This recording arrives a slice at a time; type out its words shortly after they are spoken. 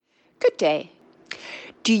day.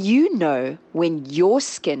 Do you know when your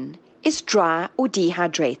skin is dry or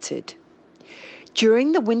dehydrated?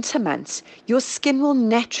 During the winter months, your skin will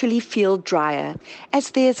naturally feel drier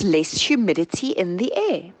as there's less humidity in the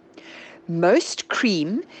air. Most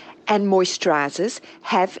cream and moisturizers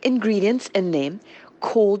have ingredients in them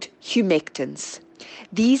called humectants.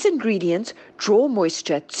 These ingredients draw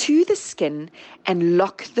moisture to the skin and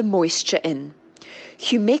lock the moisture in.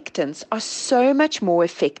 Humectants are so much more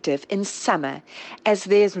effective in summer as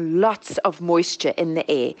there's lots of moisture in the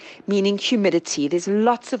air, meaning humidity. There's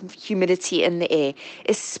lots of humidity in the air,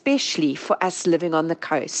 especially for us living on the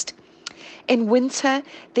coast. In winter,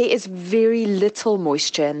 there is very little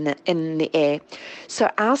moisture in the air, so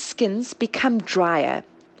our skins become drier,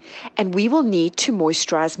 and we will need to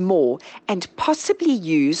moisturize more and possibly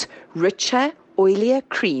use richer, oilier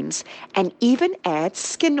creams and even add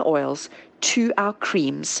skin oils to our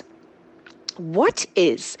creams. What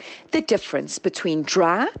is the difference between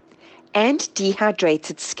dry and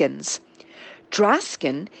dehydrated skins? Dry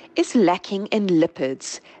skin is lacking in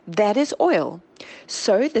lipids, that is oil.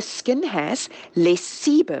 So the skin has less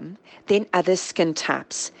sebum than other skin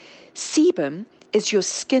types. Sebum is your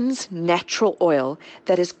skin's natural oil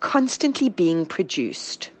that is constantly being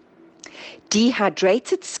produced.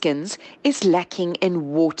 Dehydrated skins is lacking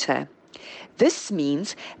in water. This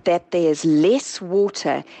means that there is less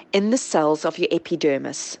water in the cells of your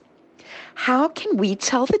epidermis. How can we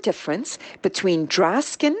tell the difference between dry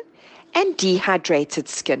skin and dehydrated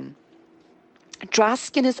skin? Dry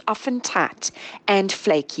skin is often tight and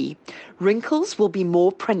flaky. Wrinkles will be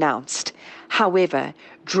more pronounced. However,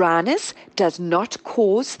 dryness does not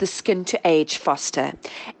cause the skin to age faster.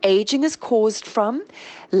 Aging is caused from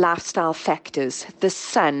lifestyle factors, the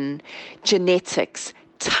sun, genetics,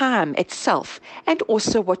 time itself, and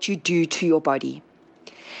also what you do to your body.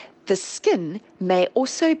 The skin may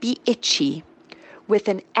also be itchy with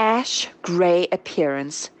an ash gray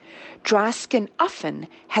appearance. Dry skin often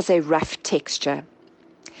has a rough texture.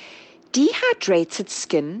 Dehydrated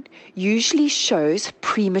skin usually shows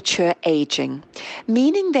premature aging,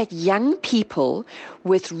 meaning that young people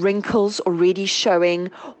with wrinkles already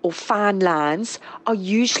showing or fine lines are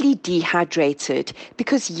usually dehydrated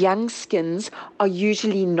because young skins are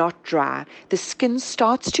usually not dry. The skin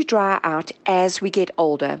starts to dry out as we get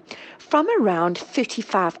older. From around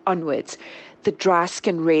 35 onwards, the dry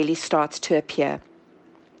skin really starts to appear.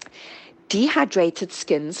 Dehydrated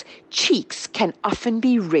skin's cheeks can often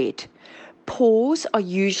be red. Pores are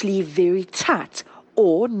usually very tight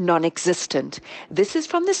or non-existent. This is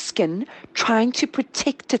from the skin trying to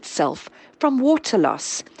protect itself from water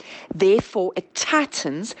loss. Therefore, it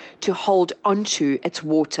tightens to hold onto its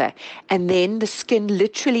water, and then the skin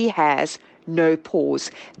literally has no pores.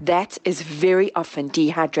 That is very often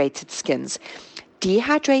dehydrated skins.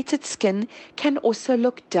 Dehydrated skin can also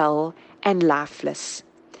look dull and lifeless.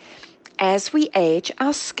 As we age,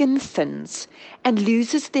 our skin thins and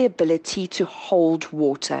loses the ability to hold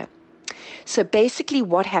water. So basically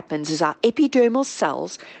what happens is our epidermal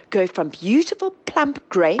cells go from beautiful plump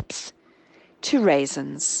grapes to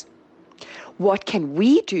raisins. What can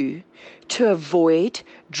we do to avoid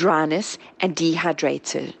dryness and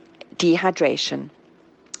dehydration?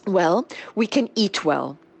 Well, we can eat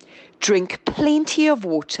well, drink plenty of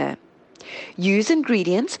water, use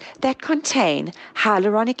ingredients that contain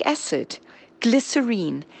hyaluronic acid,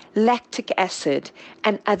 glycerine, lactic acid,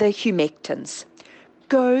 and other humectants.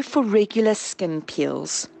 Go for regular skin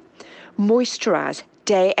peels. Moisturize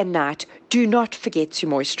day and night. Do not forget to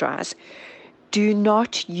moisturize. Do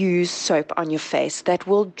not use soap on your face. That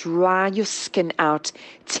will dry your skin out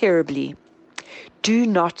terribly. Do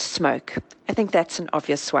not smoke. I think that's an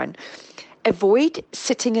obvious one. Avoid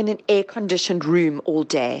sitting in an air-conditioned room all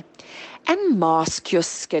day. And mask your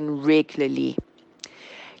skin regularly.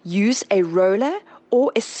 Use a roller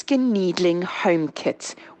or a skin needling home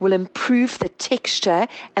kit will improve the texture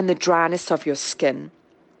and the dryness of your skin.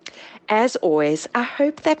 As always, I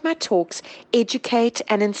hope that my talks educate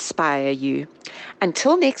and inspire you.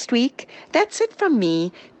 Until next week, that's it from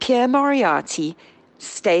me, Pia Moriarty.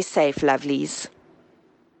 Stay safe, lovelies.